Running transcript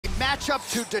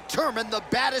matchup to determine the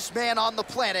baddest man on the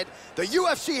planet. The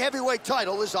UFC heavyweight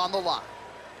title is on the line.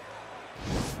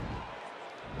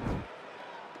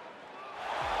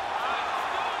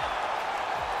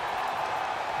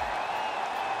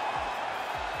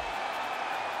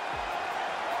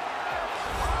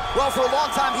 Well, for a long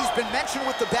time, he's been mentioned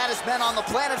with the baddest men on the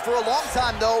planet. For a long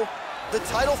time, though, the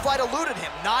title fight eluded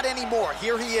him. Not anymore.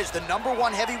 Here he is, the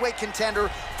 #1 heavyweight contender,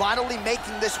 finally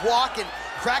making this walk and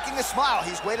cracking a smile.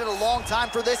 He's waited a long time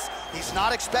for this. He's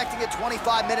not expecting a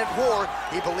 25-minute war.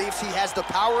 He believes he has the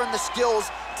power and the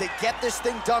skills to get this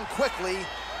thing done quickly.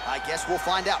 I guess we'll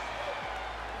find out.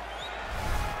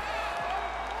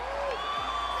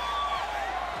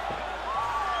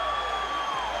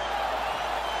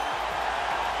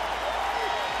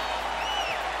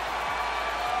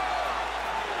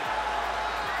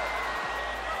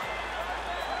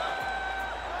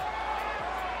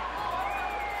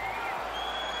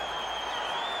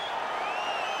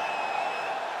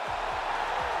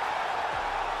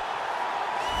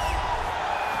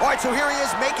 All right, so here he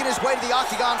is making his way to the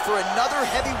octagon for another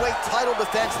heavyweight title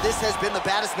defense. This has been the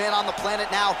baddest man on the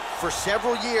planet now for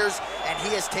several years, and he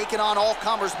has taken on all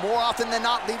comers more often than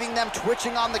not, leaving them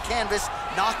twitching on the canvas,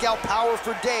 knockout power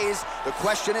for days. The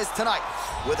question is tonight,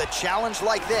 with a challenge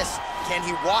like this, can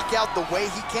he walk out the way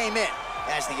he came in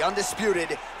as the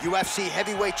undisputed UFC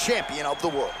heavyweight champion of the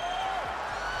world?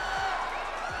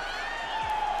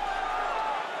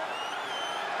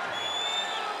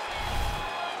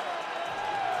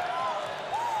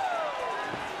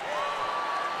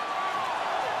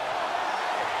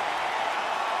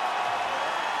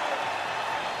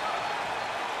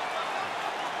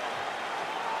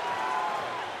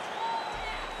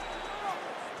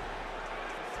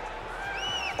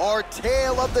 Our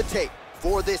tale of the tape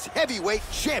for this heavyweight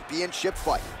championship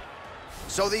fight.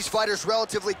 So these fighters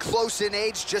relatively close in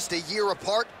age, just a year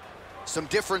apart. Some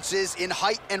differences in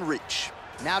height and reach.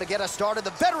 Now to get us started,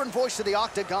 the veteran voice of the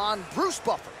octagon, Bruce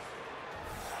Buffer.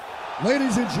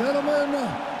 Ladies and gentlemen,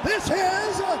 this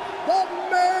is the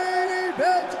main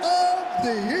event of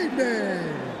the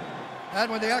evening.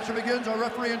 And when the action begins, our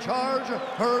referee in charge,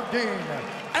 Ciryl Gane.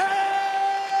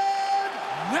 And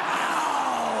now,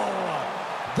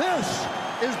 this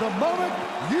is the moment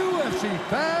UFC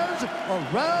fans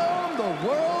around the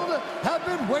world have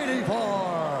been waiting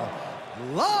for.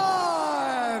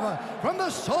 Live from the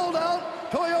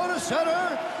sold-out Toyota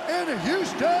Center in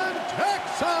Houston,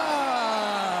 Texas.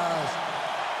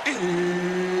 It's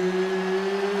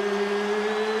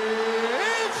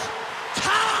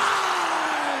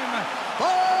time!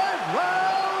 5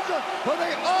 rounds for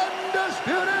the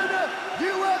undisputed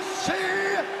UFC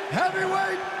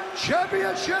heavyweight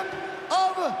championship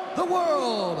of the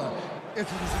world.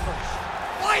 Introducing first,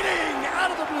 fighting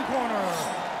out of the blue corner.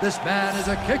 This man is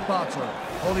a kickboxer,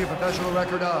 holding a professional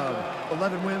record of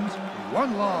 11 wins,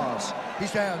 1 loss. He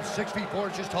stands 6 feet 4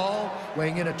 inches tall,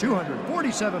 weighing in at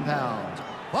 247 pounds.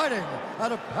 Fighting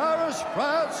out of Paris,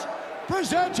 France,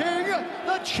 presenting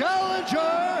the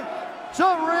challenger,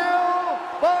 Ciryl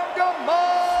Gane.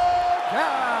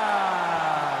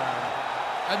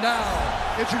 And now,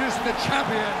 introducing the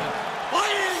champion,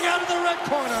 fighting out of the red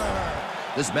corner.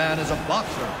 This man is a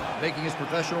boxer, making his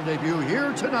professional debut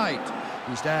here tonight.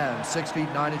 He stands 6 feet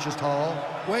 9 inches tall,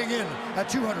 weighing in at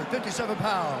 257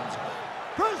 pounds.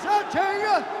 Presenting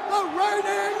the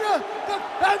reigning,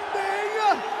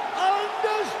 defending,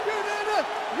 undisputed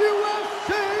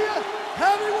UFC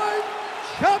heavyweight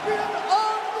champion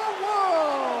of the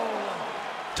world,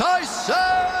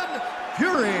 Tyson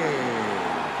Fury.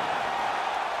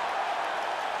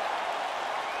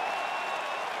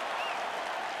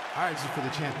 All right, this is for the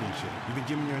championship. You've been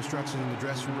given your instructions in the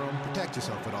dressing room. Protect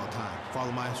yourself at all times.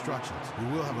 Follow my instructions. We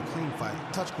will have a clean fight.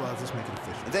 Touch gloves. Let's make it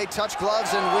official. They touch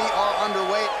gloves, and we are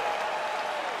underway.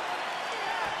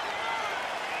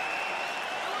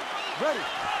 Ready.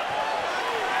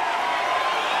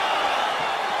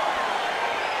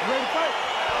 Ready to fight.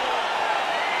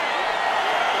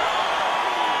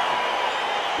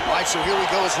 All right, so here we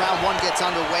go as round 1 gets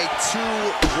underway. 2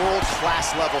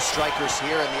 world-class level strikers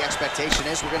here, and the expectation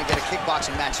is we're going to get a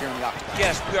kickboxing match here in the octagon.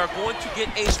 Yes, we are going to get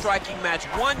a striking match.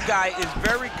 One guy is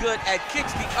very good at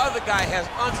kicks. The other guy has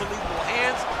unbelievable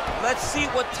hands. Let's see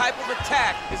what type of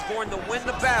attack is going to win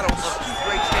the battle of 2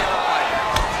 great stand-up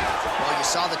fighters. Well, you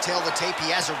saw the tail of the tape.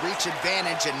 He has a reach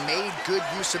advantage and made good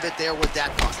use of it there with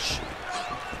that punch.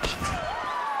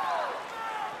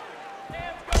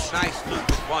 Nice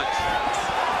punch.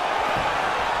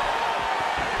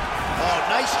 Oh,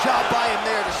 nice job by him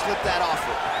there to slip that off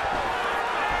it.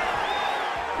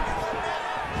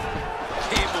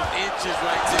 Game of inches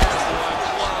right there.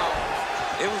 Wow.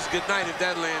 It was good night if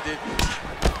that landed.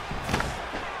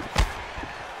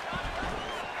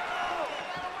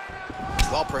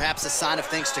 Well, perhaps a sign of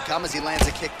things to come as he lands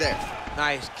a kick there.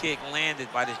 Nice kick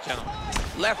landed by this gentleman.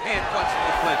 Left hand punch in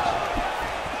the clinch.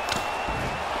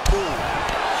 Ooh,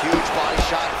 huge body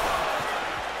shot.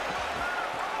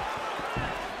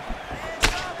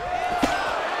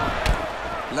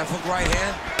 Left hook, right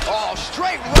hand. Oh,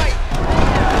 straight right.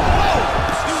 Oh,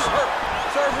 He's hurt.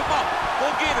 Serve him up. Go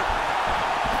get him.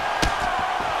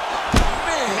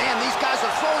 Man, these guys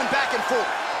are throwing back and forth.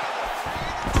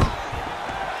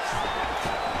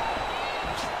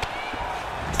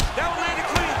 That one landed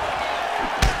clean.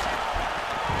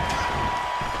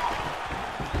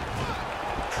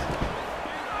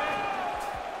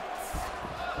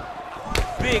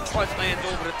 Big punch lands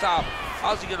over the top.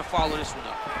 How's he gonna follow this one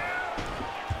up?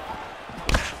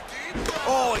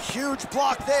 Oh, a huge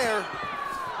block there.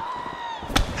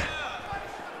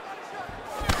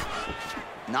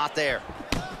 Not there.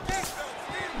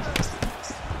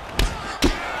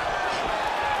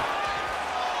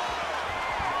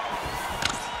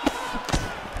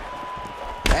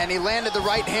 And he landed the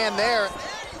right hand there.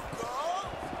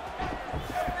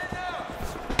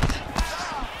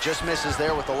 Just misses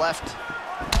there with the left.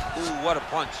 Ooh, what a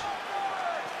punch.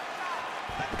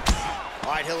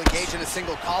 All right, he'll engage in a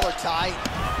single collar tie.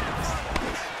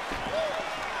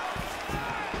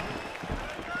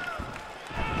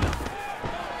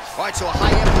 All right, so a high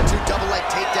amplitude double leg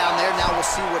takedown there. Now we'll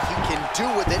see what he can do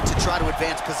with it to try to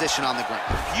advance position on the ground.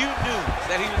 You knew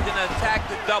that he was gonna attack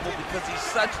the double because he's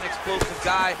such an explosive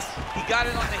guy. He got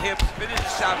it on the hips, finished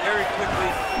the shot very quickly.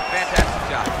 Fantastic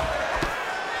job.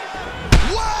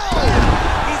 Whoa!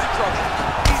 He's in trouble.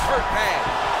 He's hurt bad.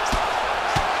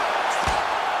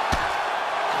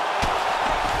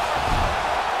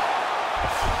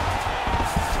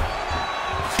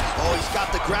 Oh, he's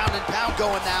got the ground and pound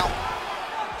going now.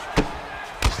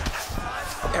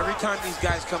 Every time these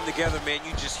guys come together, man,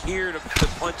 you just hear the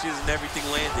punches and everything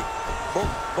landing.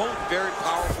 Both very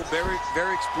powerful, very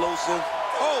explosive.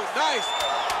 Oh, nice.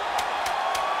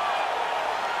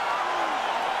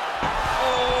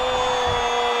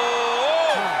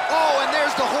 Oh, and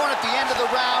there's the horn at the end of the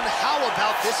round. How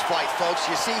about this fight, folks?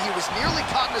 You see, he was nearly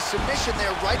caught in a submission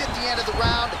there right at the end of the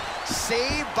round.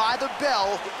 Saved by the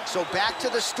bell. So back to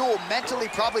the stool. Mentally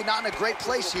probably not in a great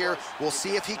place here. We'll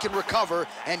see if he can recover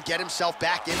and get himself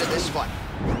back into this fight.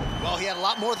 Well, he had a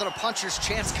lot more than a puncher's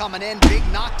chance coming in. Big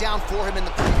knockdown for him in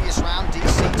the previous round.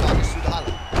 DC, talk us through the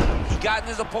highlight. He got in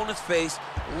his opponent's face,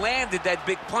 landed that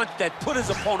big punch that put his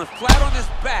opponent flat on his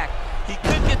back. He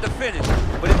couldn't get the finish,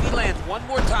 but if he lands one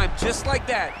more time just like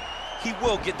that, he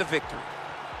will get the victory.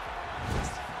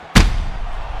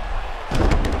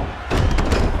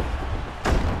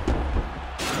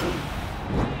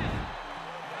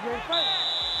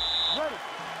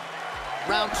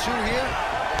 Round two here.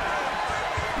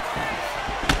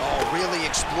 Oh, really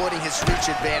exploiting his reach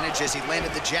advantage as he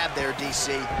landed the jab there,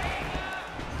 DC.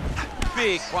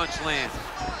 Big punch lands.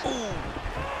 Ooh.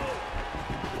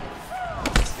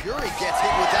 Fury gets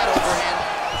hit with that overhand.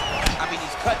 I mean,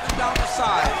 he's cutting him down the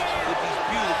side with these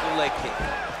beautiful leg kicks.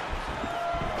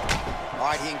 All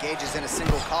right, he engages in a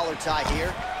single collar tie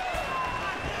here.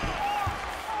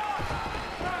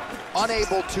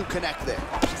 Unable to connect there.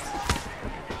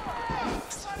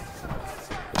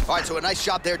 All right, so a nice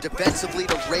job there defensively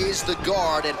to raise the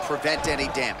guard and prevent any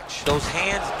damage. Those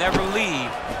hands never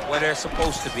leave where they're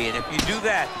supposed to be, and if you do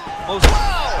that, most...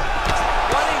 Whoa!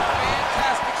 What a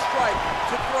fantastic strike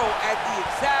to throw at the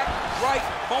exact right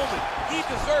moment. He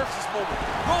deserves this moment.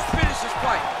 Go finish his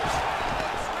fight.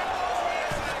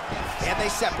 And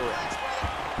they separate.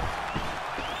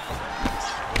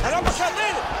 And uppercut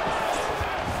landed.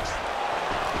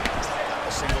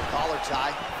 A single collar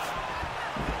tie.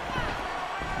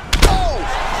 Oh,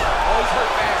 he's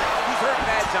hurt bad. He's hurt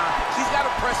bad, John. He's got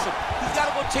to press him. He's got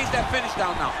to go chase that finish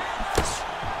down now.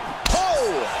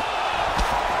 Oh!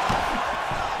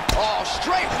 Oh,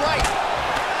 straight right.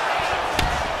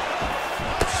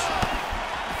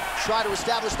 Try to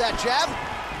establish that jab.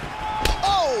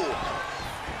 Oh!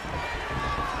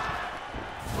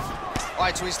 All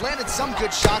right, so he's landed some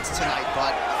good shots tonight,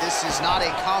 but this is not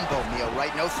a combo meal, right?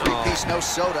 No three-piece, no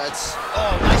soda. It's,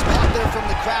 oh, nice pop there from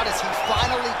the crowd as he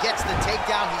finally gets the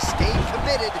takedown. He stayed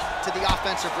committed to the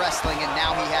offensive wrestling, and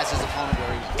now he has his opponent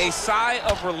where he wants. A sigh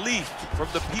of relief from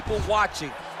the people watching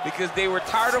because they were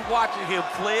tired of watching him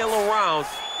flail around.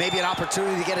 Maybe an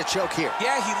opportunity to get a choke here.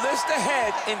 Yeah, he lifts the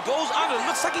head and goes under.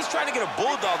 Looks like he's trying to get a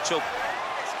bulldog choke.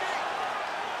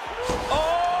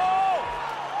 Oh!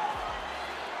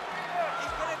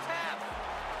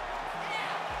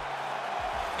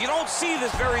 You don't see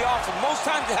this very often. Most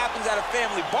times it happens at a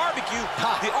family barbecue.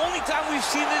 The only time we've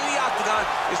seen it in the octagon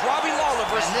is Robbie Lawler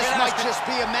versus And this Ben might Askren. just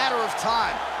be a matter of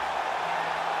time.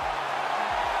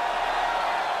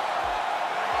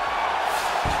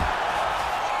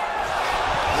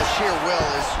 The sheer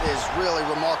will is really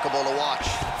remarkable to watch.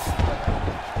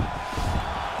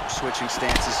 Switching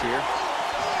stances here.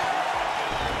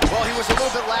 Well, he was a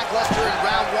little bit lackluster in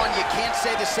round one. You can't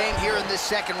say the same here in this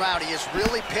second round. He has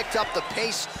really picked up the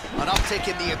pace, an uptick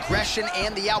in the aggression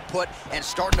and the output, and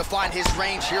starting to find his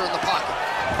range here in the pocket.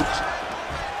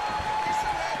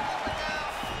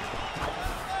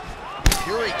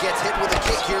 Fury gets hit with a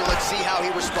kick here. Let's see how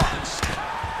he responds.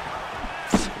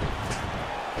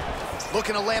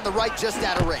 Looking to land the right just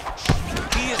out of range.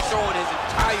 He is throwing his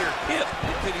entire hip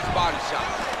into these body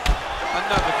shots.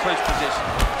 Another clinch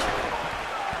position.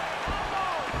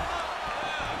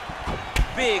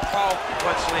 Big powerful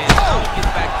punch lands. Now he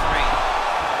gets back to range.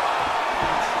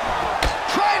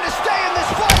 Trying to stay in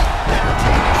this fight.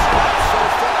 Entertaining start so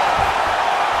far.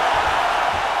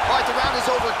 All right, the round is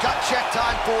over. Gut check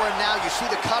time for him now. You see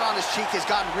the cut on his cheek has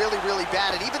gotten really, really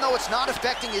bad. And even though it's not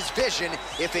affecting his vision,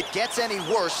 if it gets any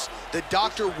worse, the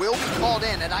doctor will be called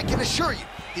in. And I can assure you,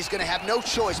 he's going to have no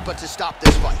choice but to stop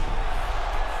this fight.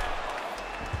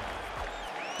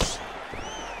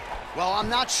 Well, I'm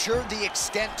not sure the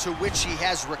extent to which he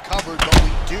has recovered, but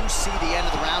we do see the end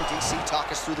of the round. DC, talk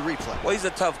us through the replay. Well, he's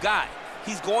a tough guy.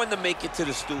 He's going to make it to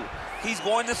the stool. He's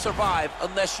going to survive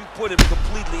unless you put him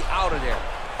completely out of there.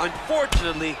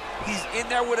 Unfortunately, he's in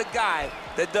there with a guy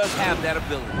that does have that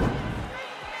ability.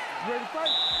 Ready to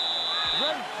fight?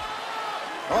 Ready.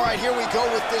 All right, here we go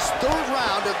with this third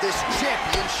round of this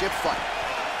championship fight.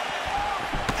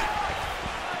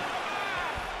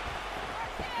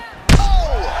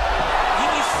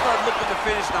 Looking to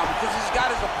finish now because he's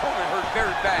got his opponent hurt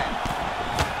very bad.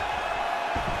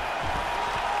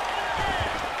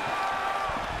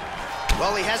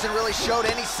 Well, he hasn't really showed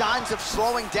any signs of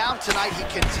slowing down tonight. He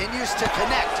continues to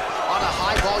connect on a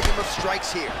high volume of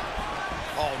strikes here.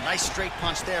 Oh, nice straight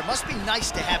punch there. Must be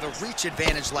nice to have a reach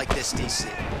advantage like this, DC.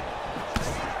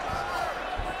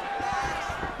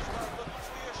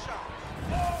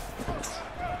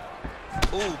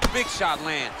 Ooh, big shot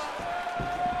lands.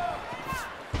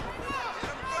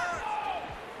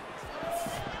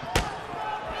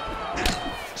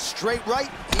 Straight right,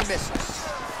 he misses.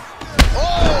 Oh!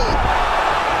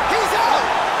 He's out!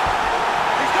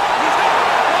 He's gone!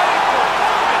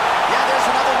 Yeah, there's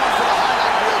another one for the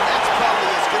highlight reel. That's probably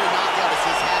as good a knockout as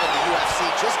he's had in the UFC.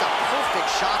 Just a perfect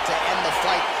shot to end the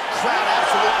fight. Crowd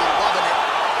absolutely loving it.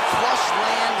 Flush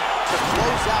land to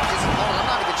close out his opponent. I'm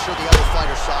not even sure the other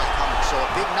fighter saw it coming. So a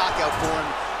big knockout for him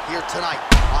here tonight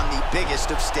on the biggest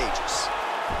of stages.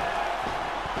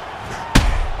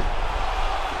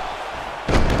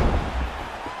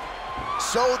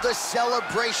 So the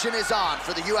celebration is on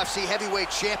for the UFC heavyweight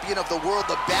champion of the world,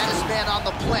 the baddest man on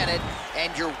the planet,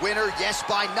 and your winner, yes,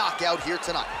 by knockout here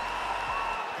tonight.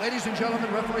 Ladies and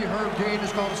gentlemen, referee Ciryl Gane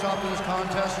has called a stop to this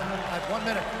contest at 1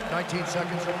 minute, 19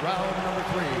 seconds of round number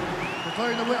 3.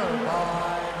 Declaring the winner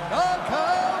by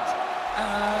knockout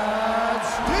and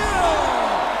still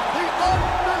the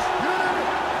undisputed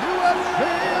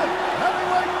UFC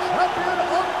heavyweight champion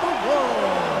of the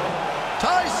world,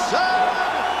 Tyson.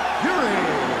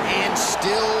 And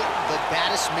still the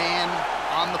baddest man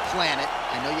on the planet.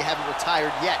 I know you haven't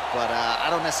retired yet, but I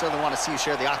don't necessarily want to see you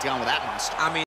share the octagon with that monster. I mean,